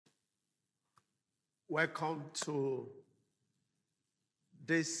Welcome to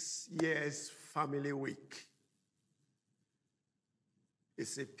this year's Family Week.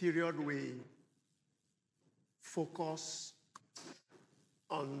 It's a period we focus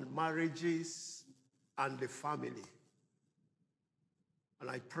on marriages and the family. And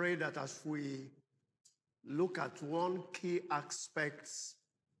I pray that as we look at one key aspect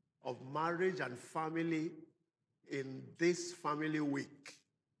of marriage and family in this Family Week,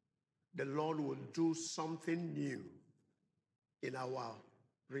 the Lord will do something new in our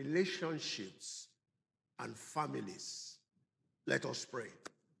relationships and families. Let us pray.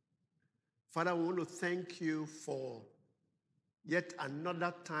 Father, we want to thank you for yet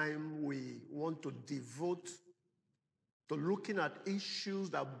another time we want to devote to looking at issues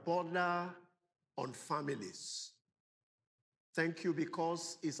that border on families. Thank you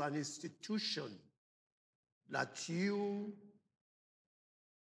because it's an institution that you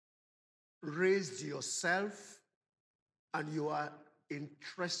raised yourself and you are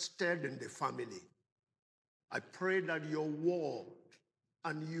interested in the family. I pray that your word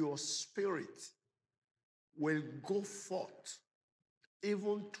and your spirit will go forth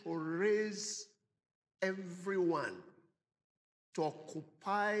even to raise everyone to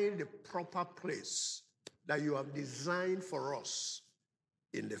occupy the proper place that you have designed for us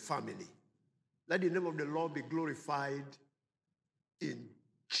in the family. Let the name of the Lord be glorified in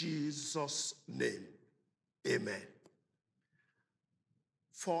Jesus' name. Amen.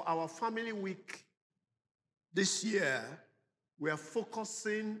 For our Family Week this year, we are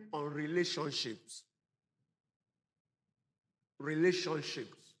focusing on relationships.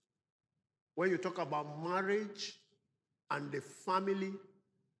 Relationships. When you talk about marriage and the family,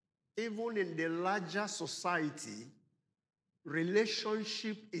 even in the larger society,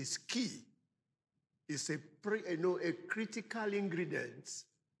 relationship is key. It's a critical ingredient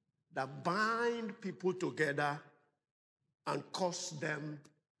that bind people together and cause them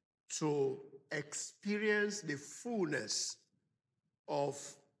to experience the fullness of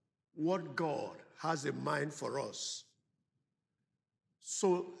what God has in mind for us.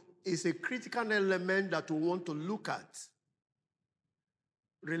 So it's a critical element that we want to look at.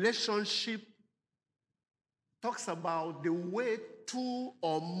 Relationship talks about the way two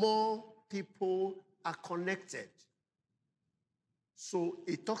or more people are connected. So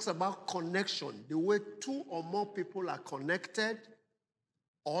it talks about connection, the way two or more people are connected,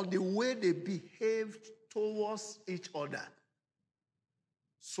 or the way they behave towards each other.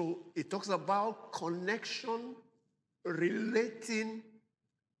 So it talks about connection, relating,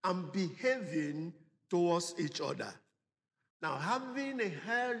 and behaving towards each other. Now, having a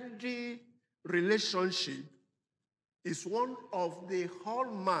healthy relationship is one of the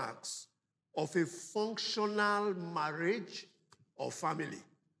hallmarks of a functional marriage or family.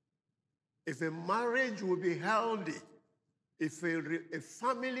 If a marriage will be healthy, if a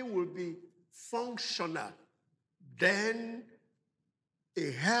family will be functional, then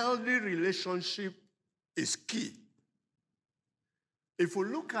a healthy relationship is key. If we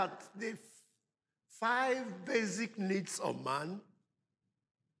look at the 5 basic needs of man,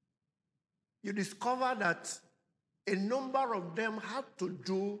 you discover that a number of them have to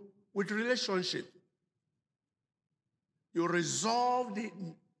do with relationship. You resolve the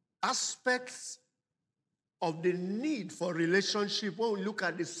aspects of the need for relationship when we look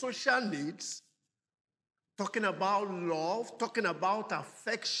at the social needs, talking about love, talking about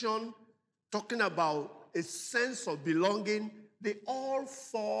affection, talking about a sense of belonging. They all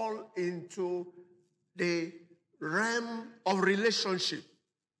fall into the realm of relationship.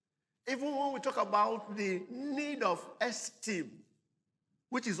 Even when we talk about the need of esteem,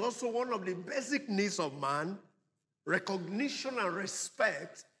 which is also one of the basic needs of man, recognition and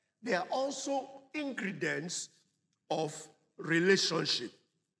respect, they are also ingredients of relationship.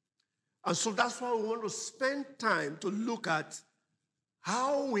 And so that's why we want to spend time to look at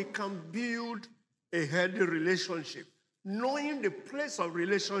how we can build a healthy relationship, knowing the place of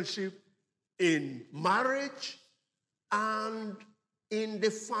relationship in marriage and in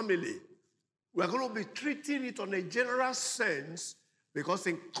the family. We're going to be treating it on a general sense because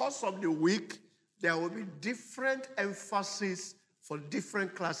in course of the week, there will be different emphasis for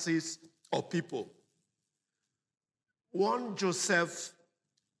different classes of people. One Joseph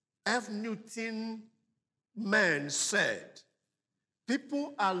F. Newton man said,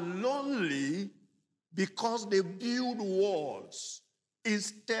 people are lonely because they build walls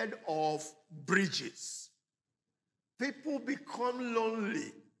instead of bridges. People become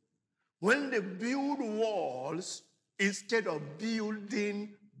lonely when they build walls instead of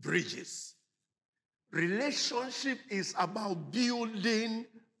building bridges. Relationship is about building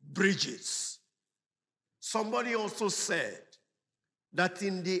bridges. Somebody also said that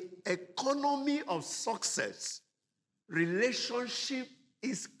in the economy of success, relationship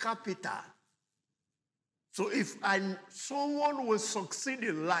is capital. So if someone will succeed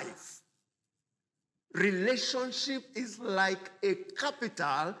in life, relationship is like a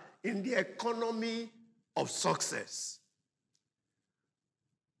capital in the economy of success.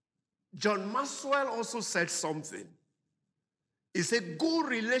 John Maxwell also said something. He said good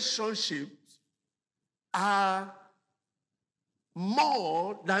relationships are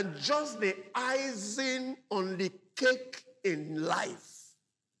more than just the icing on the cake in life.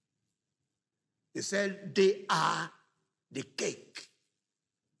 He said they are the cake.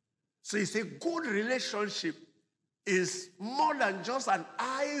 So he said good relationship is more than just an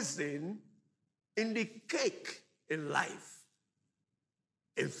icing in the cake in life.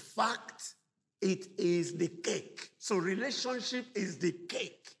 In fact, it is the cake. So relationship is the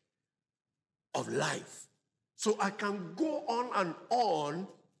cake of life. So I can go on and on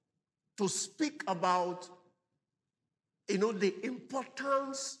to speak about, the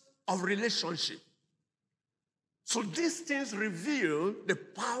importance of relationship. So these things reveal the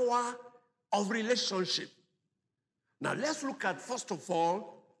power of relationship. Now let's look at, first of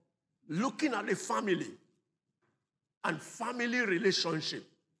all, looking at the family and family relationship.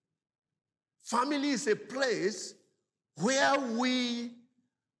 Family is a place where we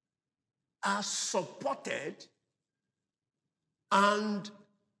are supported and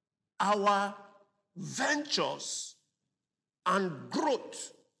our ventures and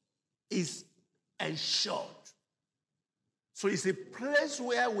growth is ensured. So it's a place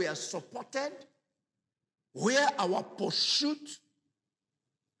where we are supported, where our pursuit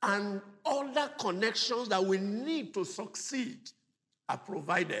and other connections that we need to succeed are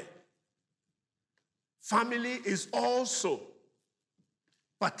provided. Family is also,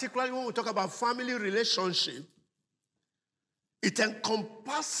 particularly when we talk about family relationship, it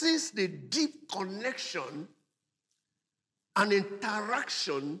encompasses the deep connection and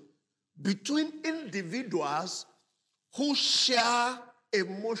interaction between individuals who share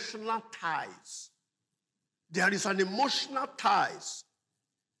emotional ties. There is an emotional ties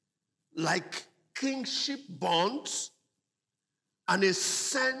like kinship bonds and a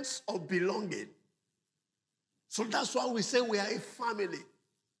sense of belonging. So that's why we say we are a family.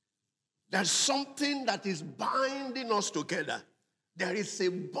 There's something that is binding us together. There is a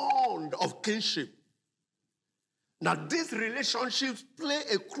bond of kinship. Now, these relationships play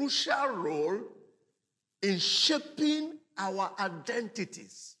a crucial role in shaping our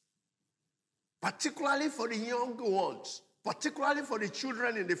identities, particularly for the young ones, particularly for the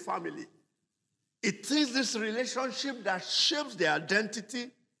children in the family. It is this relationship that shapes their identity,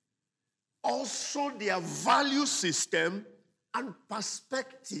 also their value system and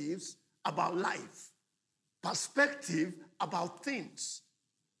perspectives about life, perspective about things.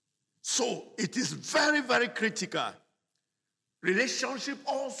 So it is very, very critical. Relationship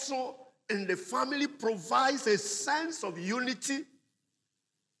also in the family provides a sense of unity,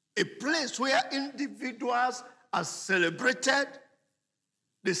 a place where individuals are celebrated,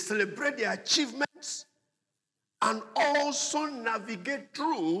 they celebrate their achievements, and also navigate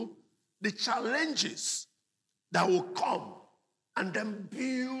through the challenges that will come and then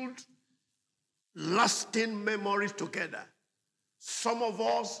build lasting memories together. Some of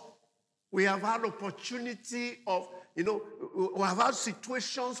us, we have had opportunity of, we have had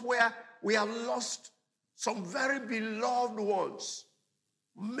situations where we have lost some very beloved ones.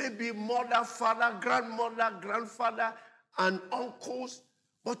 Maybe mother, father, grandmother, grandfather, and uncles,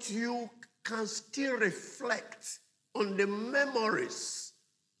 but you can still reflect on the memories.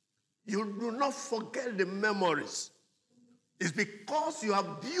 You do not forget the memories. It's because you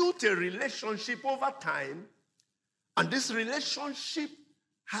have built a relationship over time, and this relationship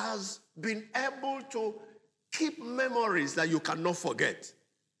has been able to keep memories that you cannot forget.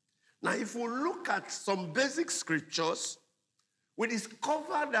 Now, if we look at some basic scriptures, we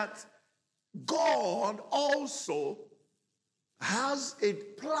discover that God also has a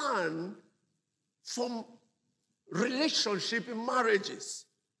plan for relationship in marriages,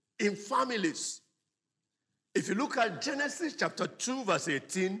 in families. If you look at Genesis chapter 2, verse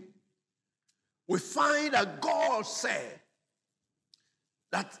 18, we find that God said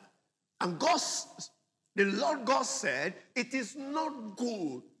that, and the Lord God said, it is not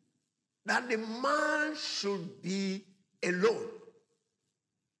good that the man should be alone.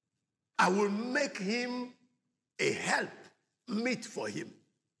 I will make him a help meet for him.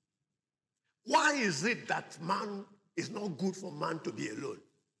 Why is it that man is not good for man to be alone?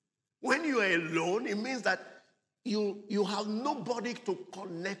 When you are alone, it means that you have nobody to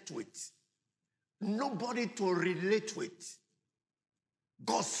connect with. nobody to relate with.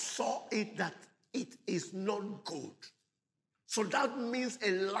 God saw it that it is not good. So that means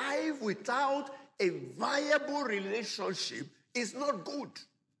a life without a viable relationship is not good.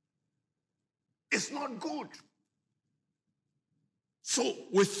 It's not good. So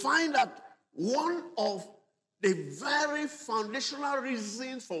we find that one of the very foundational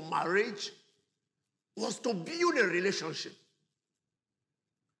reasons for marriage was to build a relationship,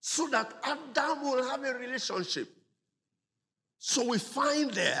 so that Adam will have a relationship. So we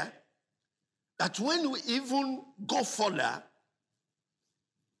find there that when we even go further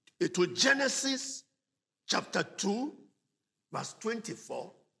into Genesis chapter 2, verse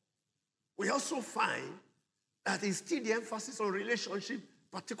 24, we also find that it's still the emphasis on relationship,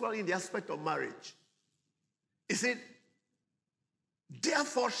 particularly in the aspect of marriage. He said,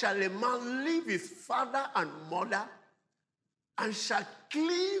 therefore shall a man leave his father and mother, and shall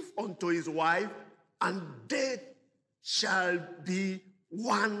cleave unto his wife, and they shall be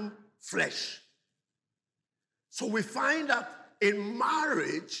one flesh. So we find that in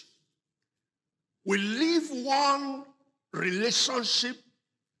marriage, we leave one relationship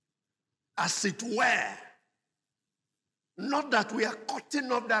as it were. Not that we are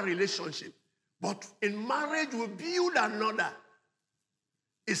cutting off that relationship, but in marriage we build another.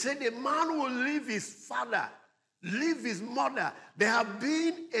 He said a man will leave his father, leave his mother. There have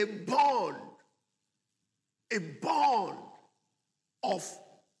been a bond of,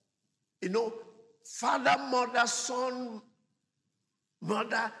 father, mother, son,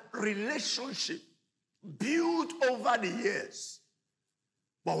 mother relationship built over the years.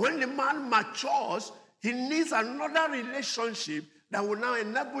 But when the man matures, he needs another relationship that will now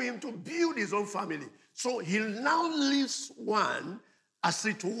enable him to build his own family. So he now leaves one, as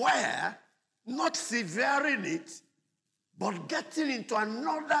it were, not severing it, but getting into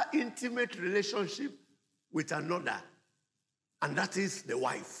another intimate relationship with another. And that is the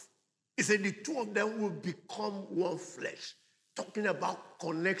wife. He said the two of them will become one flesh. Talking about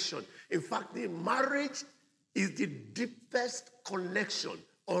connection. In fact, the marriage is the deepest connection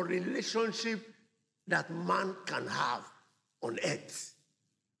or relationship that man can have on earth.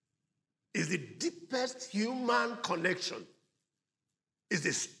 It's the deepest human connection. It's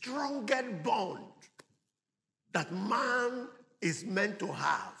the strongest bond that man is meant to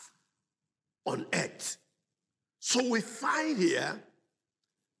have on earth. So we find here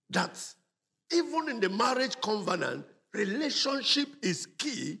that even in the marriage covenant, relationship is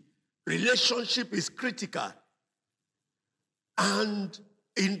key, relationship is critical. And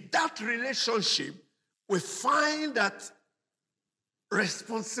in that relationship, we find that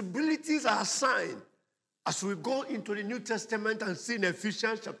responsibilities are assigned. As we go into the New Testament and see in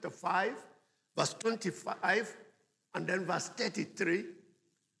Ephesians chapter 5, verse 25, and then verse 33,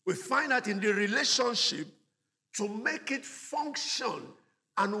 we find that in the relationship, to make it function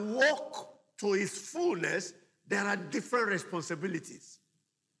and work to its fullness, there are different responsibilities.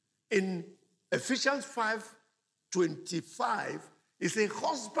 In Ephesians 5:25, it says,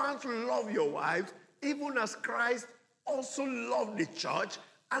 husbands, love your wives, even as Christ also loved the church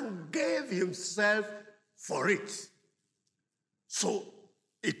and gave himself for it. So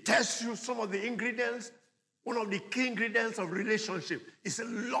it tells you some of the ingredients. One of the key ingredients of relationship is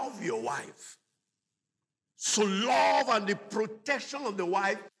love your wife. So love and the protection of the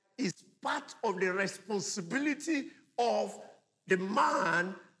wife is part of the responsibility of the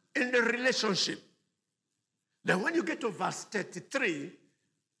man in the relationship. Then when you get to verse 33,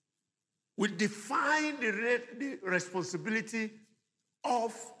 we define the responsibility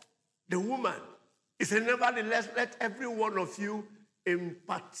of the woman. It says, nevertheless, let every one of you in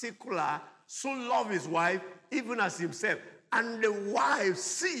particular so love his wife even as himself. And the wife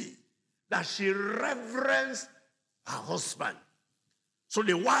see that she reverenced her husband. So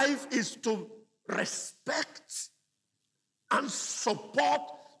the wife is to respect and support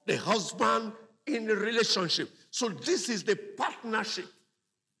the husband in the relationship. So this is the partnership.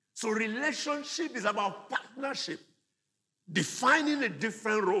 So relationship is about partnership, defining the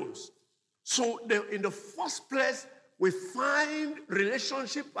different roles. So in the first place, we find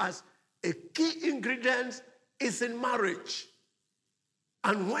relationship as a key ingredient is in marriage.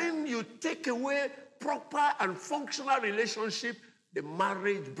 And when you take away proper and functional relationship, the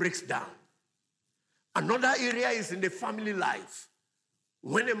marriage breaks down. Another area is in the family life.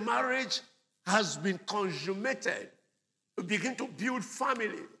 When a marriage has been consummated, you begin to build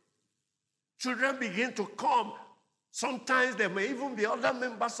family. Children begin to come. Sometimes there may even be other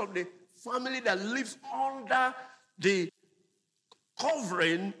members of the family that lives under the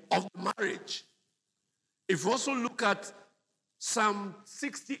covering of the marriage. If you also look at Psalm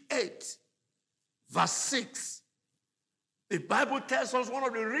 68, verse 6. The Bible tells us one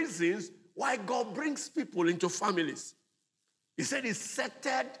of the reasons why God brings people into families. He said he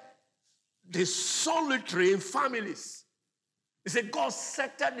settled the solitary in families. He said God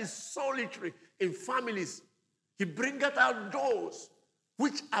settled the solitary in families. He bringeth out those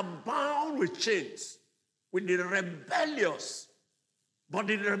which are bound with chains, with the rebellious. But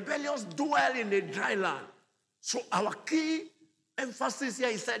the rebellious dwell in a dry land. So our key emphasis here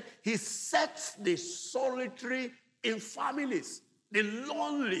is that he sets the solitary in families, the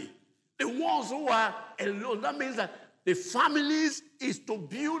lonely, the ones who are alone. That means that the families is to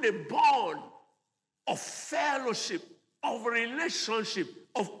build a bond of fellowship, of relationship,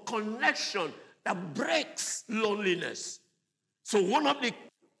 of connection that breaks loneliness. So one of the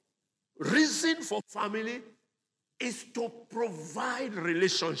reasons for family is to provide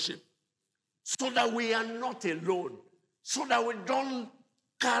relationship so that we are not alone, so that we don't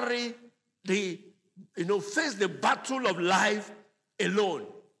carry face the battle of life alone.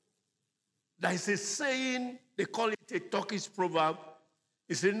 There is a saying, they call it a Turkish proverb.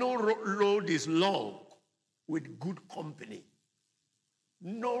 It says, no road is long with good company.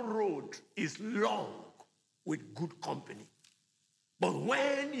 No road is long with good company. But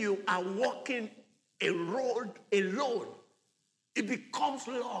when you are walking a road alone, it becomes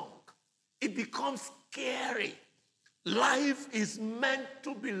long. It becomes scary. Life is meant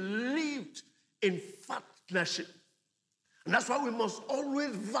to be lived in partnership. And that's why we must always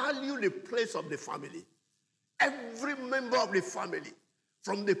value the place of the family. Every member of the family,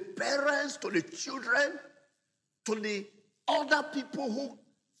 from the parents to the children to the other people who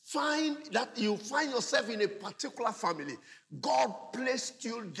find that you find yourself in a particular family, God placed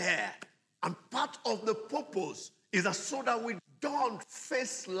you there. And part of the purpose is that so that we don't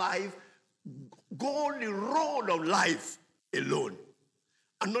face life, go the road of life alone.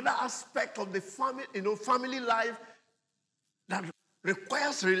 Another aspect of the family, family life that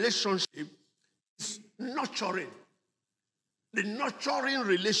requires relationship is nurturing. The nurturing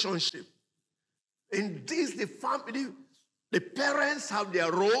relationship. In this, the family, the parents have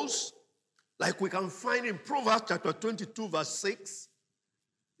their roles, like we can find in Proverbs chapter 22, verse 6.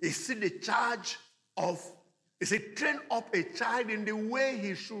 You see the charge of, it says, train up a child in the way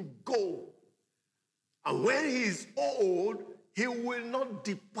he should go. And when he is old, he will not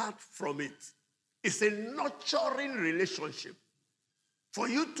depart from it. It's a nurturing relationship. For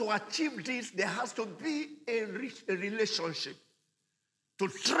you to achieve this, there has to be a relationship. To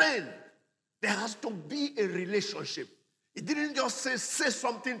train, there has to be a relationship. It didn't just say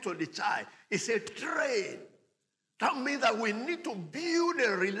something to the child. It said train. That means that we need to build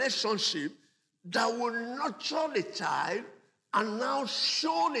a relationship that will nurture the child and now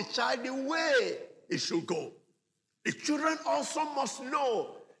show the child the way it should go. The children also must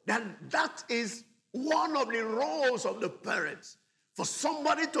know that that is one of the roles of the parents. For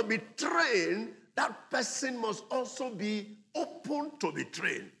somebody to be trained, that person must also be open to be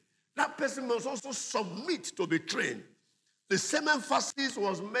trained. That person must also submit to be trained. The same emphasis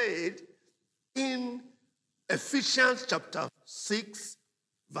was made in Ephesians chapter 6,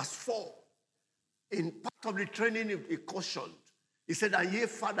 verse 4. In part of the training, he cautioned. He said, and ye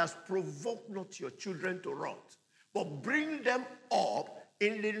fathers, provoke not your children to wrath, but bring them up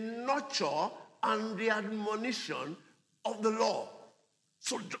in the nurture and the admonition of the Lord.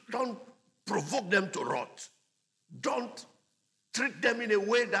 So don't provoke them to wrath. Don't treat them in a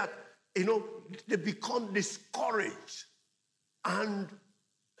way that, they become discouraged and,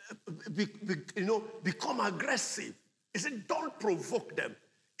 become aggressive. He said, don't provoke them.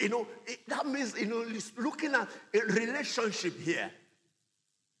 That means, looking at a relationship here.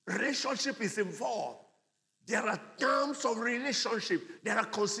 Relationship is involved. There are terms of relationship. There are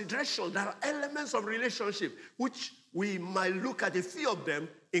considerations. There are elements of relationship, which we might look at a few of them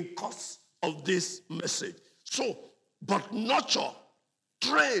in course of this message. So, but nurture,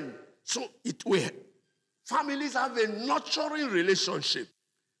 train. So families have a nurturing relationship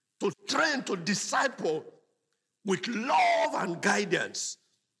to train, to disciple with love and guidance.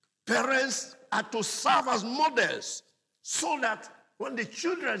 Parents are to serve as models so that when the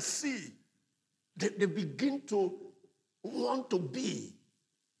children see, they begin to want to be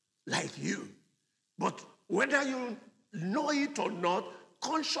like you. But whether you know it or not,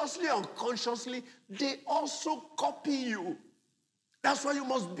 consciously or unconsciously, they also copy you. That's why you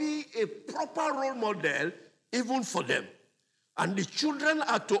must be a proper role model even for them. And the children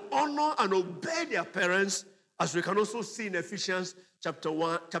are to honor and obey their parents, as we can also see in Ephesians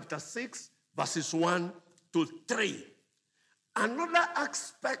chapter 6, verses 1 to 3. Another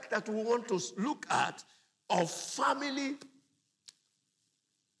aspect that we want to look at of family,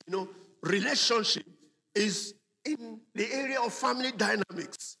 relationship is in the area of family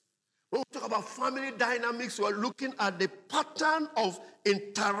dynamics. When we talk about family dynamics, we're looking at the pattern of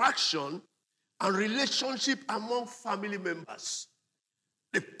interaction and relationship among family members.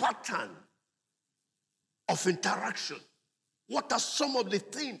 The pattern of interaction. What are some of the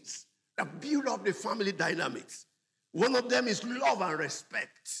things that build up the family dynamics? One of them is love and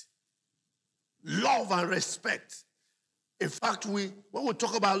respect. Love and respect. In fact, when we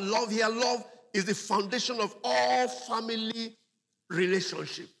talk about love here, love is the foundation of all family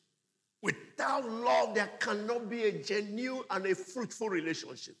relationship. Without love, there cannot be a genuine and a fruitful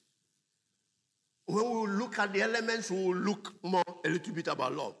relationship. When we look at the elements, we will look more a little bit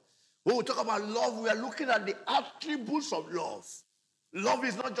about love. When we talk about love, we are looking at the attributes of love. Love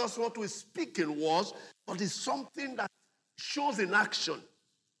is not just what we speak in words, but it's something that shows in action.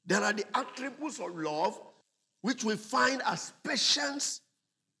 There are the attributes of love, which we find as patience,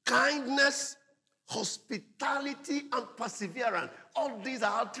 kindness, hospitality, and perseverance. All these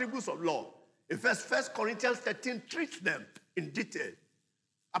are attributes of love. In fact, 1 Corinthians 13 treats them in detail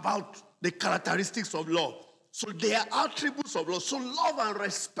about the characteristics of love. So they are attributes of love. So love and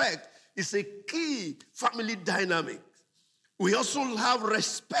respect is a key family dynamic. We also have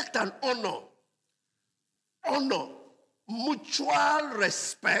respect and honor. Honor, mutual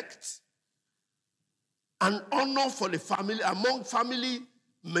respect and honor for the family, among family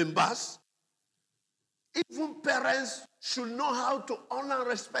members. Even parents should know how to honor and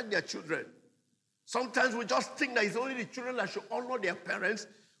respect their children. Sometimes we just think that it's only the children that should honor their parents.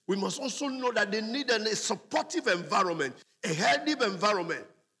 We must also know that they need a supportive environment, a healthy environment.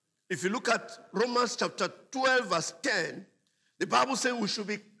 If you look at Romans chapter 12, verse 10, the Bible says we should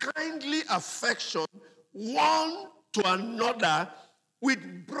be kindly affectioned one to another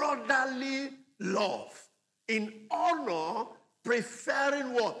with brotherly love. In honor,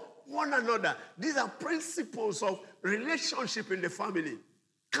 preferring what? One another. These are principles of relationship in the family.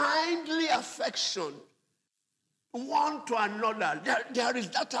 Kindly affection one to another. There is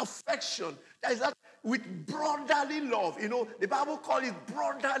that affection. There is that with brotherly love. The Bible calls it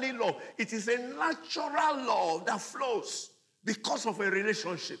brotherly love. It is a natural love that flows because of a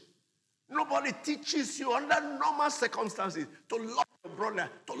relationship. Nobody teaches you under normal circumstances to love your brother,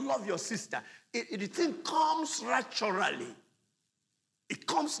 to love your sister. The thing comes naturally. It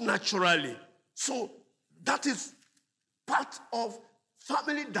comes naturally. So that is part of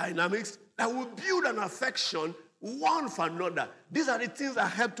family dynamics that will build an affection one for another. These are the things that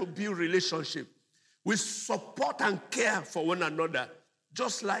help to build relationship. We support and care for one another.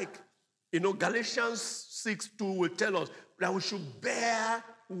 Just like, Galatians 6:2 will tell us that we should bear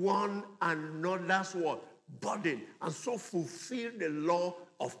one another's what? Burden, and so fulfill the law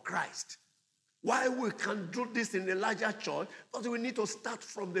of Christ. Why we can do this in the larger church? Because we need to start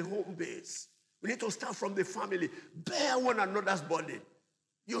from the home base. We need to start from the family. Bear one another's burden.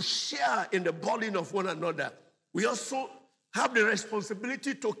 You share in the burden of one another. We also have the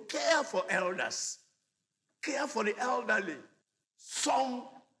responsibility to care for elders. Care for the elderly. Some,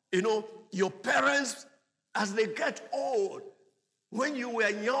 your parents, as they get old, when you were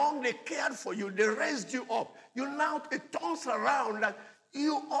young, they cared for you. They raised you up. It turns around that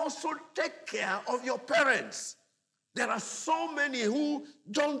you also take care of your parents. There are so many who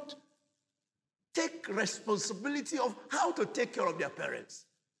don't take responsibility of how to take care of their parents.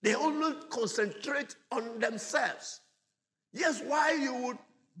 They only concentrate on themselves. Yes, while you would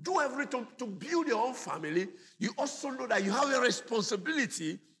do everything to build your own family, you also know that you have a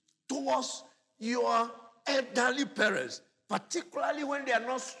responsibility towards your elderly parents, particularly when they are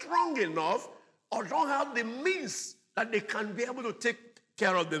not strong enough or don't have the means that they can be able to take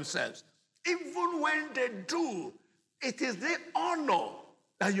care of themselves. Even when they do, it is the honor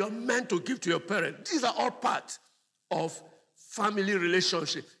that you are meant to give to your parents. These are all part of family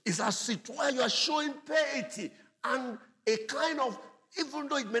relationship. It's as it where you are showing piety and a kind of, even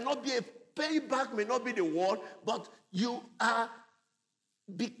though it may not be a payback, may not be the word, but you are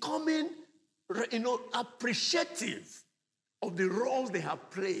becoming, appreciative of the roles they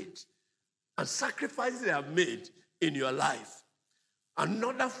have played and sacrifices they have made in your life.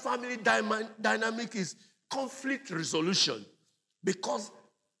 Another family dynamic is conflict resolution, because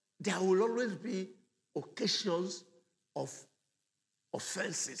there will always be occasions of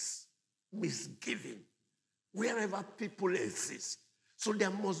offenses, misgiving, wherever people exist. So there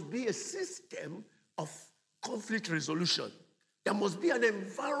must be a system of conflict resolution. There must be an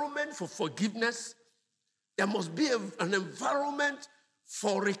environment for forgiveness. There must be an environment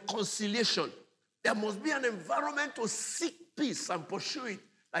for reconciliation. There must be an environment to seek peace and pursue it,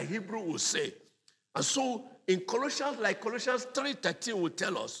 like Hebrew will say. And so in Colossians, like Colossians 3:13 will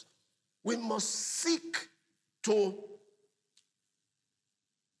tell us, we must seek to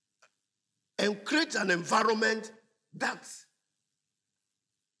create an environment that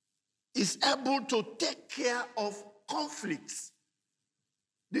is able to take care of conflicts,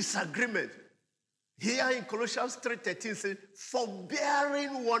 disagreement. Here in Colossians 3:13 says,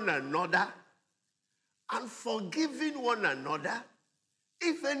 forbearing one another and forgiving one another.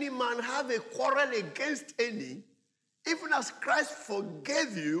 If any man have a quarrel against any, even as Christ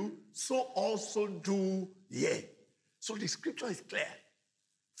forgave you, so also do ye. So the scripture is clear.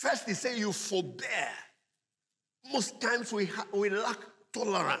 First, they say you forbear. Most times we lack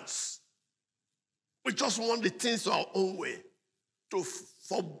tolerance. We just want the things our own way. To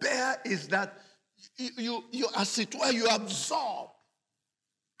forbear is that you as it were, you absorb.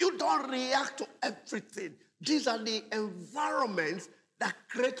 You don't react to everything. These are the environments that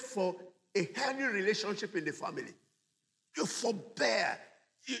create for a healthy relationship in the family. You forbear.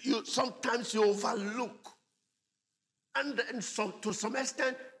 Sometimes you overlook. And so to some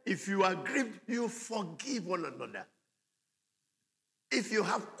extent, if you are grieved, you forgive one another. If you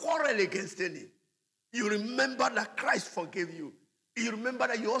have quarrel against any, you remember that Christ forgave you. You remember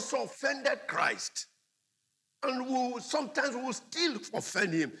that you also offended Christ. And sometimes we will still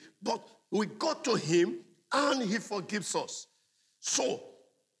offend him, but we go to him and he forgives us. So,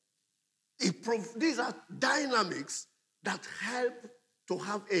 these are dynamics that help to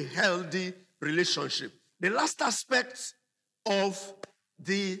have a healthy relationship. The last aspect of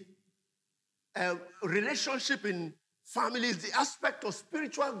the relationship in family is the aspect of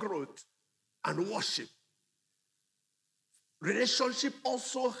spiritual growth and worship. Relationship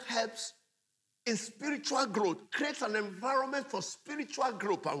also helps in spiritual growth, creates an environment for spiritual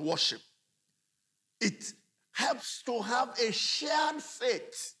growth and worship. It helps to have a shared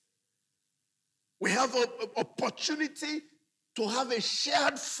faith. We have an opportunity to have a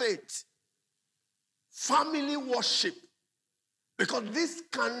shared faith, family worship, because this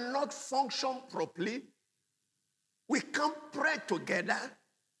cannot function properly. We can't pray together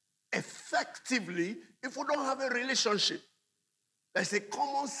effectively if we don't have a relationship. There's a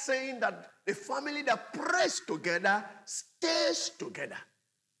common saying that the family that prays together stays together.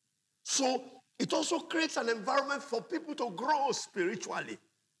 So it also creates an environment for people to grow spiritually.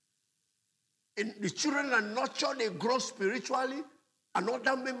 And the children are nurtured, they grow spiritually, and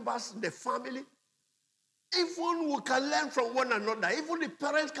other members in the family. Even we can learn from one another. Even the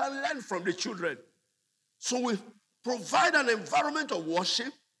parents can learn from the children. So we provide an environment of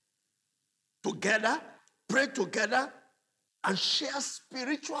worship together, pray together, and share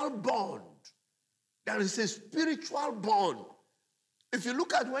spiritual bond. There is a spiritual bond. If you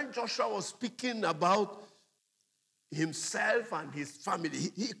look at when Joshua was speaking about himself and his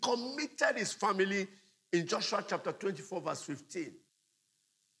family, he committed his family in Joshua chapter 24, verse 15.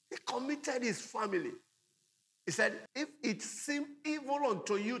 He committed his family. He said, if it seem evil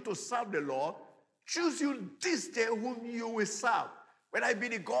unto you to serve the Lord, choose you this day whom you will serve. Whether it be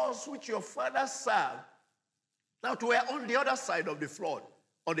the gods which your fathers served, that were on the other side of the flood,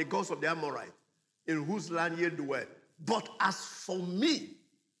 or the gods of the Amorites, in whose land ye dwell. But as for me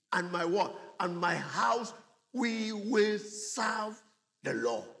and my what? And my house, we will serve the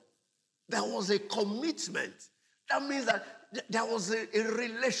Lord. There was a commitment. That means that there was a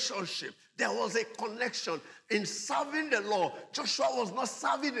relationship. There was a connection. In serving the Lord, Joshua was not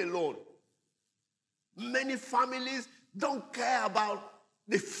serving alone. Many families don't care about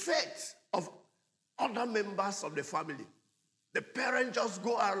the faith of other members of the family. The parents just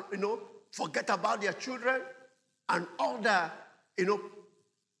go out, forget about their children and other,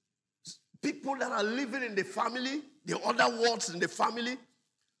 people that are living in the family, the other wards in the family.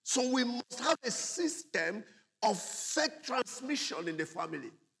 So we must have a system of faith transmission in the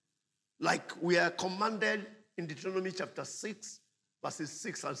family. Like we are commanded in Deuteronomy chapter 6, verses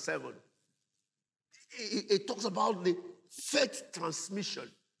 6 and 7. It talks about the faith transmission.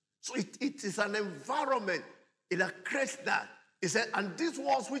 So it is an environment that creates that. It said, and these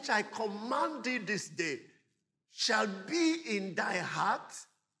words which I command thee this day shall be in thy heart,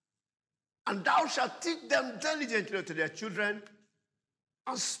 and thou shalt teach them diligently to their children,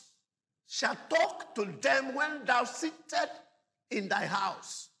 and shalt talk to them when thou sittest in thy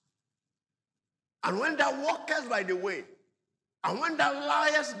house, and when thou walkest by the way, and when thou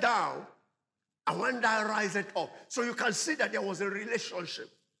liest down, and when thou risest up. So you can see that there was a relationship.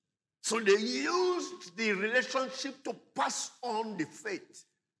 So they used the relationship to pass on the faith,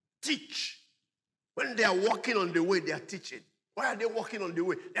 teach. When they are walking on the way, they are teaching. Why are they walking on the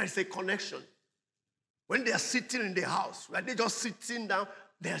way? There is a connection. When they are sitting in the house, when they just sitting down,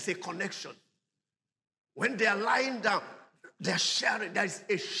 there's a connection. When they are lying down, they're sharing. There is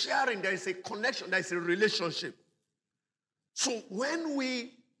a sharing, there is a connection, there is a relationship. So when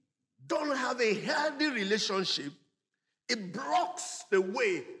we don't have a healthy relationship, it blocks the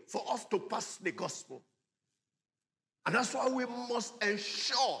way for us to pass the gospel. And that's why we must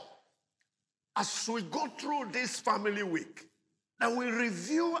ensure, as we go through this family week, that we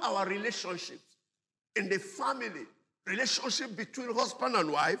review our relationships in the family, relationship between husband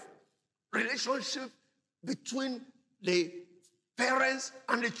and wife, relationship between the parents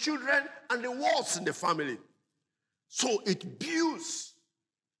and the children and the walls in the family. So it builds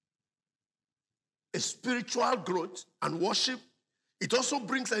a spiritual growth and worship. It also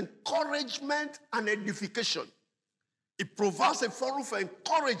brings encouragement and edification. It provides a forum for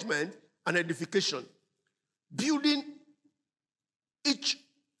encouragement and edification, building each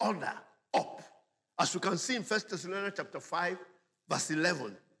other up. As we can see in 1 Thessalonians chapter 5, verse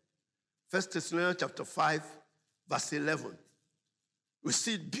 11. 1 Thessalonians chapter 5, verse 11. We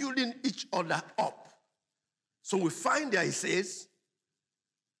see building each other up. So we find there it says,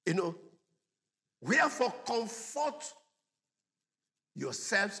 wherefore comfort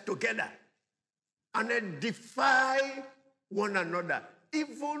yourselves together and edify one another,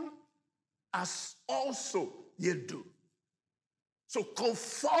 even as also ye do. So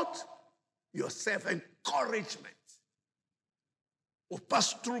comfort yourself, encouragement. We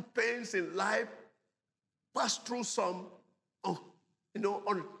pass through pains in life, pass through some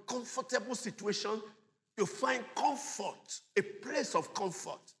uncomfortable situation. You find comfort, a place of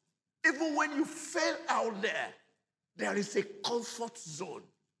comfort. Even when you fail out there, there is a comfort zone.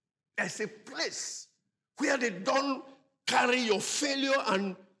 There's a place where they don't carry your failure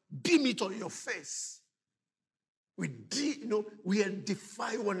and beam it on your face. We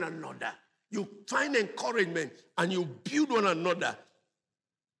edify one another. You find encouragement and you build one another.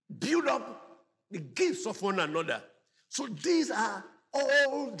 Build up the gifts of one another. So these are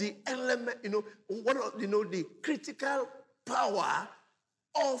all the elements, the critical power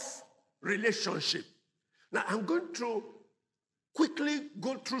of relationship. Now, I'm going to quickly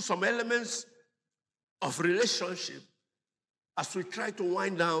go through some elements of relationship as we try to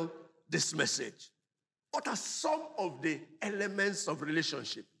wind down this message. What are some of the elements of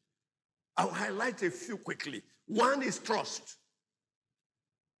relationship? I'll highlight a few quickly. One is trust.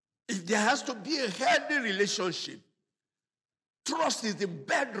 If there has to be a healthy relationship, trust is the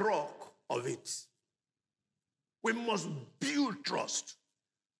bedrock of it. We must build trust.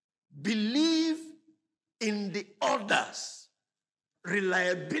 Believe in the others.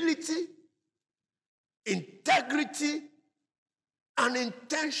 Reliability, integrity, and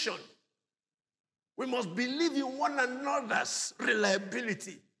intention. We must believe in one another's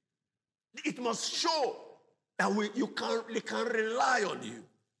reliability. It must show that they can rely on you.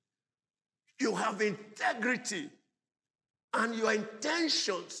 You have integrity, and your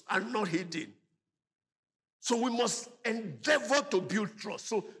intentions are not hidden. So we must endeavor to build trust.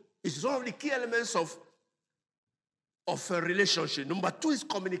 So it's one of the key elements of a relationship. Number 2 is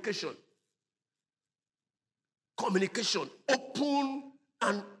communication. Communication. Open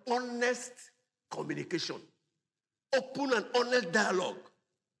and honest communication. Open and honest dialogue.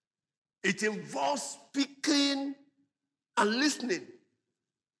 It involves speaking and listening.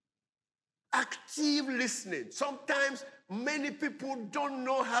 Active listening. Sometimes many people don't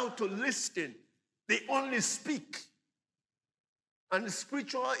know how to listen. They only speak. And the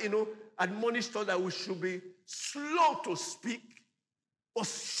scripture, admonished us that we should be slow to speak or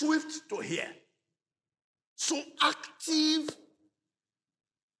swift to hear. So active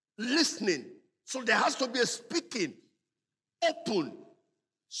listening. So there has to be a speaking. Open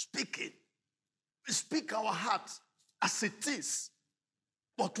speaking. We speak our heart as it is,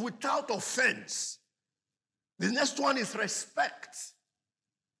 but without offense. The next one is respect.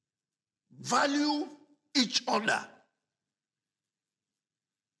 Value each other.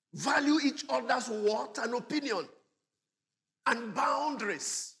 Value each other's word and opinion and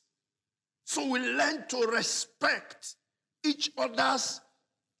boundaries. So we learn to respect each other's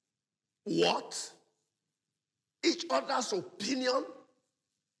word, each other's opinion,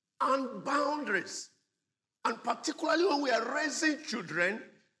 and boundaries. And particularly when we are raising children,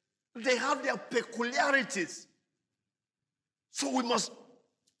 they have their peculiarities. So we must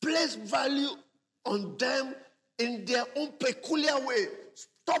place value on them in their own peculiar way.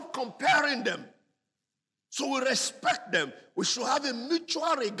 Stop comparing them. So we respect them. We should have a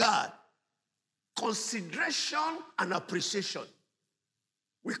mutual regard, consideration, and appreciation.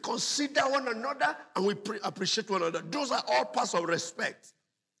 We consider one another and we appreciate one another. Those are all parts of respect.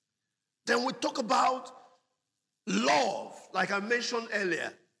 Then we talk about love, like I mentioned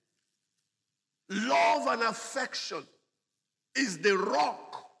earlier. Love and affection is the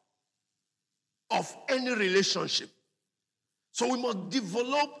rock of any relationship. So we must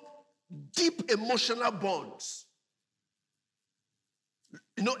develop deep emotional bonds.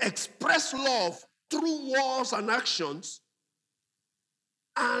 Express love through words and actions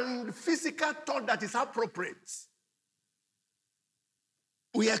and physical thought that is appropriate.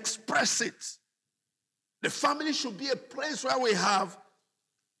 We express it. The family should be a place where we have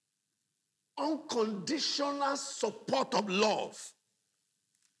unconditional support of love.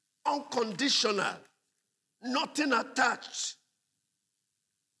 Unconditional. Nothing attached.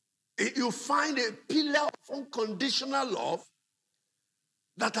 You find a pillar of unconditional love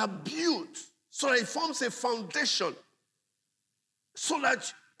that are built so that it forms a foundation, so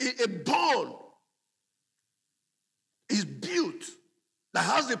that a bond is built that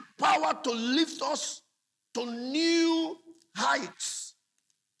has the power to lift us to new heights.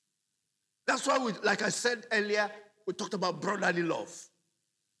 That's why, like I said earlier, we talked about brotherly love.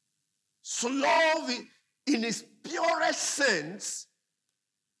 So love in its purest sense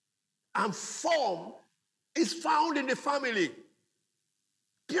and form is found in the family.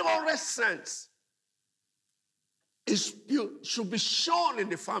 Purest sense should be shown in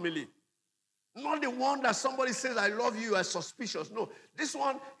the family. Not the one that somebody says, I love you, as suspicious. No, this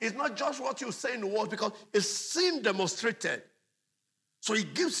one is not just what you say in the words, because it's sin demonstrated. So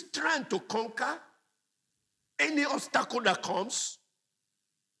it gives strength to conquer any obstacle that comes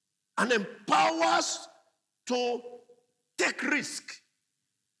and empowers to take risk.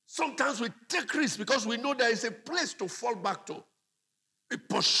 Sometimes we take risk because we know there is a place to fall back to. We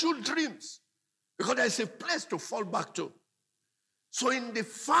pursue dreams because there is a place to fall back to. So in the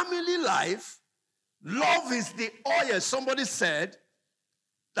family life, love is the oil. Somebody said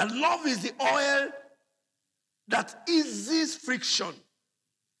that love is the oil that eases friction,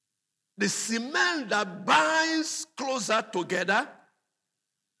 the cement that binds closer together,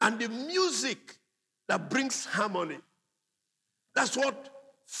 and the music that brings harmony. That's what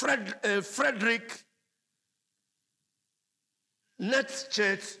Frederick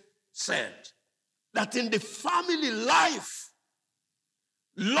Nietzsche said, that in the family life,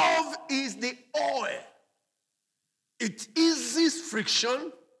 love is the oil. It eases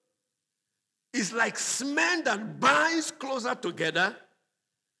friction. It's like cement that binds closer together.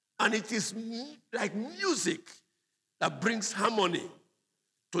 And it is like music that brings harmony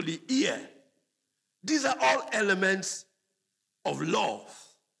to the ear. These are all elements of love.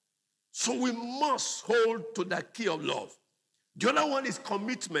 So we must hold to the key of love. The other one is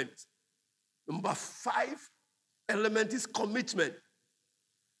commitment. Number 5 element is commitment.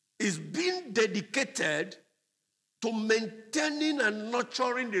 Is being dedicated to maintaining and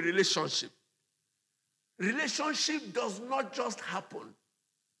nurturing the relationship. Relationship does not just happen.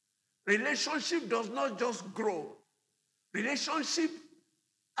 Relationship does not just grow. Relationship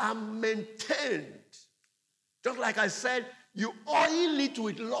are maintained. Just like I said, you oil it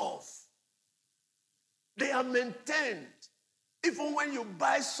with love. They are maintained. Even when you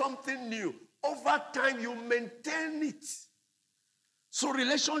buy something new, over time you maintain it. So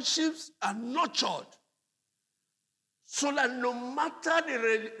relationships are nurtured so that no matter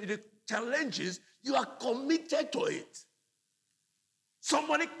the challenges, you are committed to it.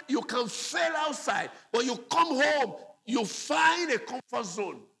 Somebody, you can fail outside, but you come home, you find a comfort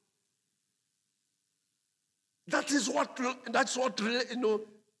zone. That's what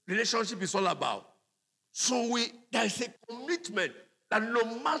relationship is all about. So there is a commitment that no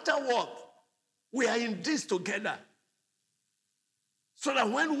matter what, we are in this together. So that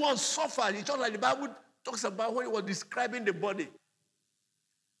when one suffers, it's just like the Bible talks about when it was describing the body.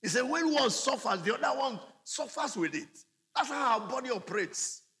 It said when one suffers, the other one suffers with it. That's how our body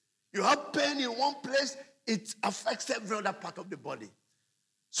operates. You have pain in one place, it affects every other part of the body.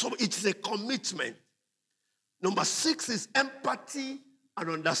 So it's a commitment. Number 6 is empathy and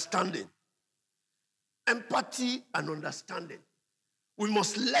understanding. Empathy and understanding. We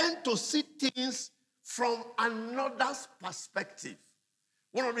must learn to see things from another's perspective.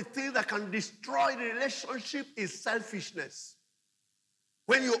 One of the things that can destroy the relationship is selfishness.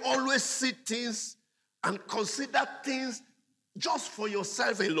 When you always see things and consider things just for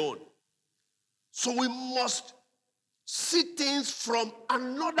yourself alone. So we must see things from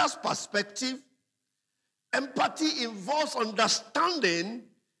another's perspective. Empathy involves understanding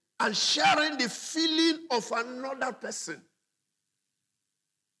and sharing the feeling of another person.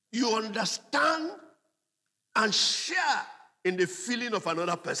 You understand and share in the feeling of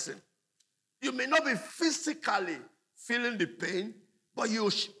another person. You may not be physically feeling the pain, but you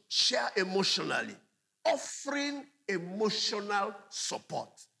share emotionally, offering emotional support.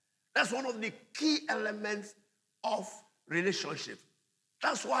 That's one of the key elements of relationship.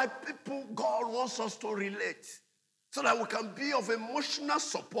 That's why God wants us to relate, so that we can be of emotional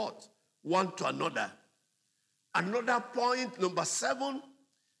support one to another. Another point, number 7,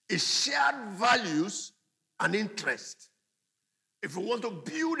 is shared values and interest. If we want to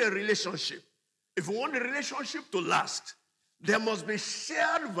build a relationship, if we want the relationship to last, there must be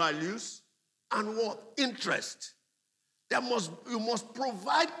shared values and what? Interest. You must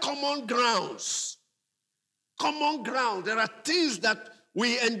provide common grounds. Common ground. There are things that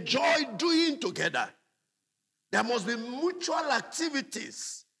we enjoy doing together. There must be mutual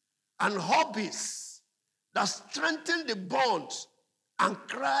activities and hobbies that strengthen the bonds and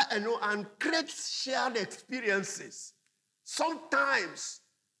create shared experiences. Sometimes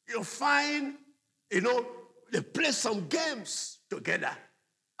you find, they play some games together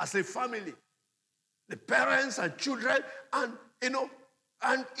as a family. The parents and children, and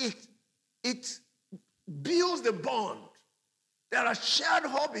it builds the bond. There are shared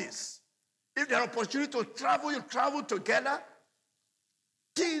hobbies. If there are opportunity to travel, you travel together.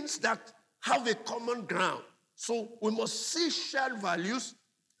 Things that have a common ground. So we must see shared values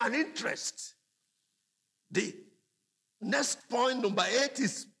and interest. The next point, number 8,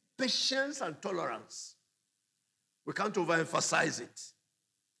 is patience and tolerance. We can't overemphasize it.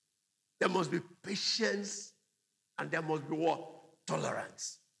 There must be patience and there must be what?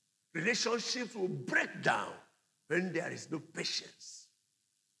 Tolerance. Relationships will break down when there is no patience.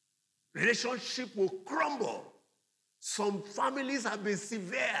 Relationship will crumble. Some families have been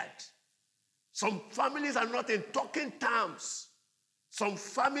severed. Some families are not in talking terms. Some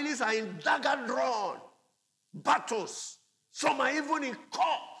families are in dagger-drawn battles. Some are even in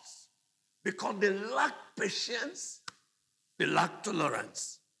courts because they lack patience, they lack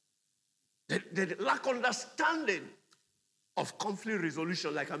tolerance. They lack understanding of conflict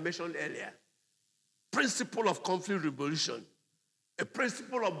resolution, like I mentioned earlier. Principle of conflict resolution. A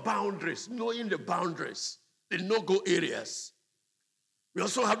principle of boundaries, knowing the boundaries, the no-go areas. We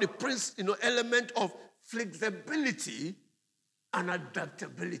also have the element of flexibility and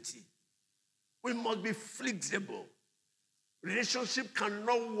adaptability. We must be flexible. Relationship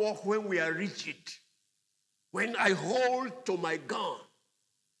cannot work when we are rigid. When I hold to my gun,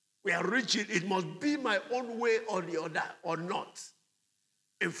 we are rigid. It must be my own way or the other, or not.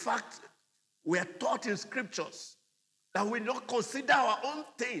 In fact, we are taught in scriptures that we don't consider our own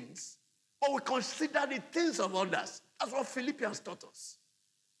things, but we consider the things of others. That's what Philippians taught us.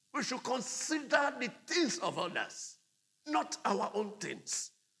 We should consider the things of others, not our own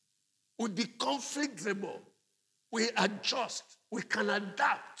things. We become flexible. We adjust. We can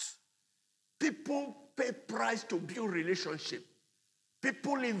adapt. People pay price to build relationship.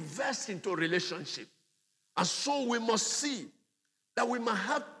 People invest into relationship. And so we must see that we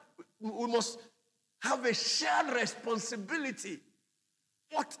must have a shared responsibility.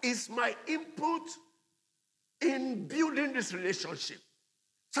 What is my input in building this relationship?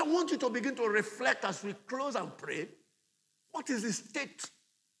 So I want you to begin to reflect as we close and pray. What is the state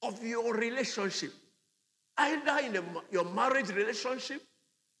of your relationship? Either in your marriage relationship,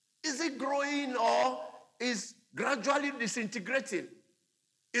 is it growing or is gradually disintegrating?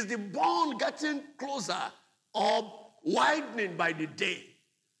 Is the bond getting closer or widening by the day?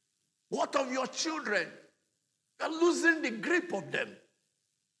 What of your children? You're losing the grip of them.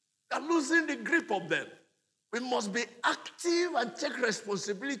 You're losing the grip of them. We must be active and take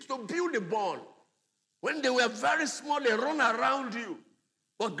responsibility to build a bond. When they were very small, they run around you.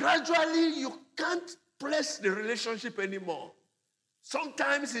 But gradually, you can't place the relationship anymore.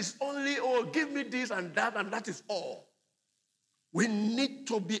 Sometimes it's only, give me this and that is all. We need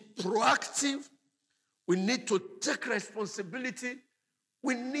to be proactive. We need to take responsibility.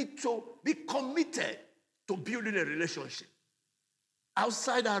 We need to be committed to building a relationship.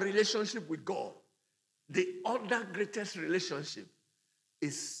 Outside our relationship with God, the other greatest relationship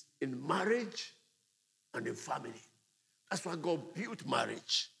is in marriage and in family. That's why God built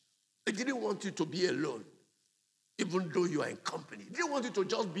marriage. He didn't want you to be alone, even though you are in company. He didn't want you to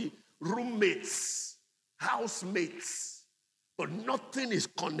just be roommates, housemates. But nothing is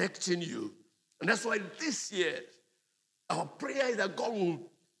connecting you. And that's why this year, our prayer is that God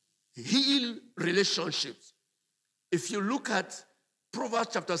will heal relationships. If you look at Proverbs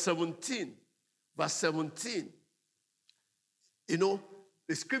chapter 17, verse 17, the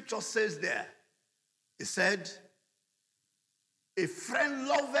scripture says there, it said, a friend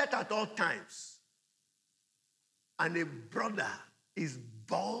loveth at all times, and a brother is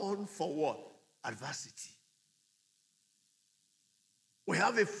born for what? Adversity. We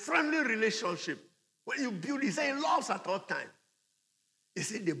have a friendly relationship. When you build it, he loves at all times. He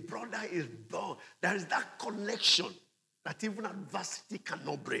said the brother is born. There is that connection that even adversity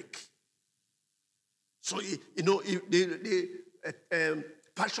cannot break. So, the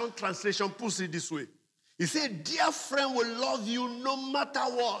Passion Translation puts it this way. He said, dear friend will love you no matter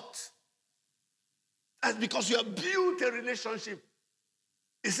what. That's because you have built a relationship.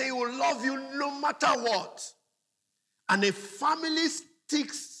 He said he will love you no matter what. And a family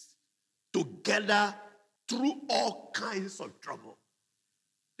sticks together through all kinds of trouble.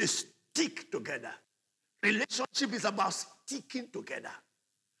 They stick together. Relationship is about sticking together.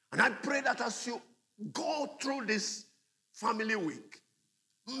 And I pray that as you go through this family week,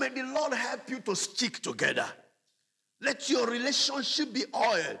 may the Lord help you to stick together. Let your relationship be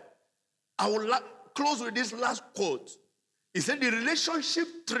oiled. I will close with this last quote. He said, the relationship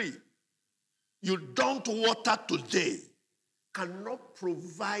tree you don't water today cannot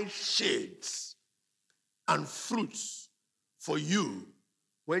provide shades and fruits for you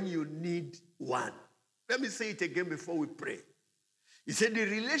when you need one. Let me say it again before we pray. He said, the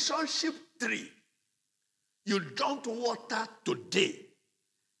relationship tree you don't water today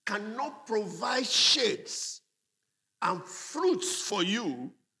cannot provide shades and fruits for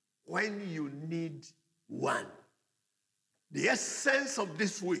you when you need one. The essence of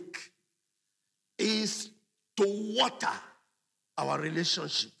this week is to water our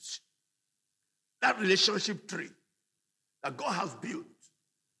relationships. That relationship tree that God has built,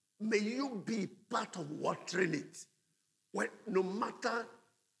 may you be part of watering it. When, no matter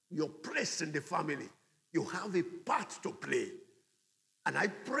your place in the family, you have a part to play. And I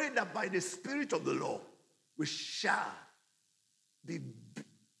pray that by the Spirit of the Lord, we shall be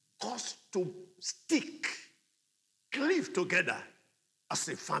caused to stick, cleave together as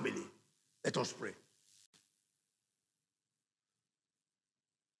a family. Let us pray.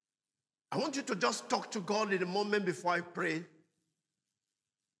 I want you to just talk to God in a moment before I pray.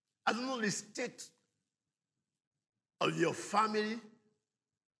 I don't know the state of your family.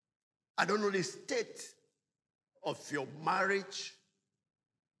 I don't know the state of your marriage.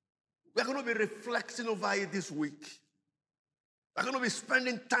 We're going to be reflecting over it this week. We're going to be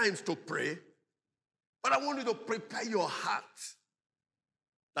spending time to pray. But I want you to prepare your heart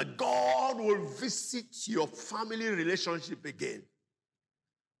that God will visit your family relationship again.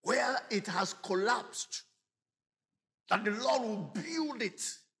 Where it has collapsed, that the Lord will build it.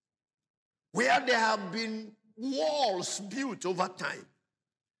 Where there have been walls built over time,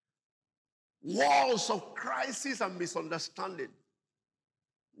 walls of crisis and misunderstanding,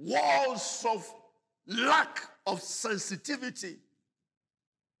 walls of lack of sensitivity,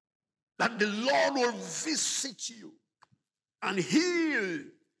 that the Lord will visit you and heal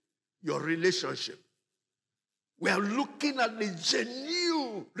your relationship. We are looking at the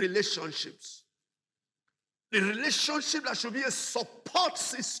genuine relationships. The relationship that should be a support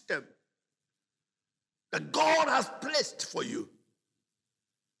system that God has placed for you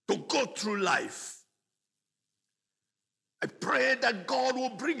to go through life. I pray that God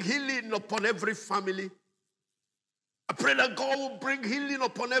will bring healing upon every family. I pray that God will bring healing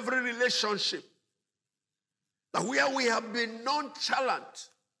upon every relationship. That where we have been nonchalant,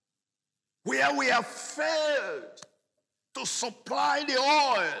 where we have failed to supply the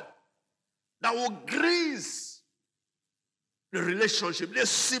oil that will grease the relationship, the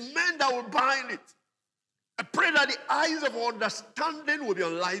cement that will bind it. I pray that the eyes of understanding will be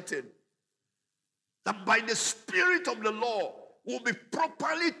enlightened. That by the Spirit of the Lord will be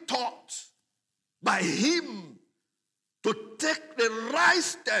properly taught by Him to take the right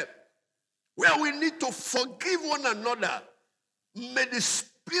step where we need to forgive one another. May the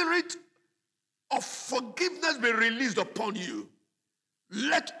Spirit of forgiveness be released upon you.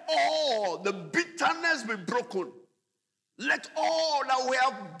 Let all the bitterness be broken. Let all that we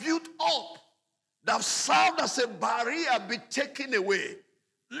have built up that served as a barrier be taken away.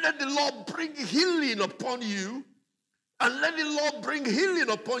 Let the Lord bring healing upon you, and let the Lord bring healing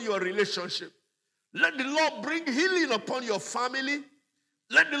upon your relationship. Let the Lord bring healing upon your family.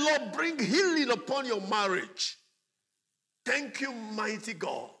 Let the Lord bring healing upon your marriage. Thank you, mighty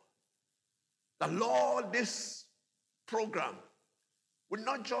God. The Lord, this program will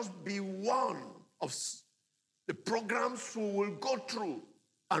not just be one of the programs we will go through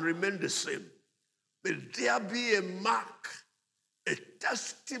and remain the same. May there be a mark, a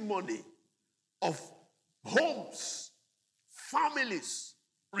testimony of homes, families,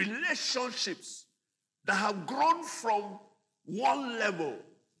 relationships that have grown from one level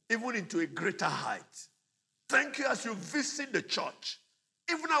even into a greater height. Thank you as you visit the church,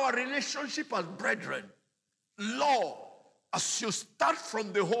 even our relationship as brethren. Lord, as you start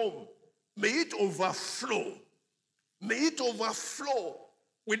from the home, may it overflow. May it overflow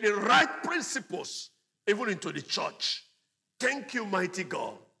with the right principles, even into the church. Thank you, mighty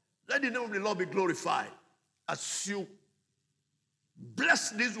God. Let the name of the Lord be glorified as you bless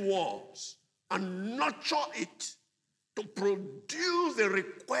these words and nurture it to produce the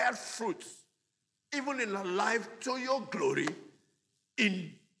required fruits, even in our life, to your glory.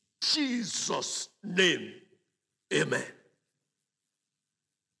 In Jesus' name, amen.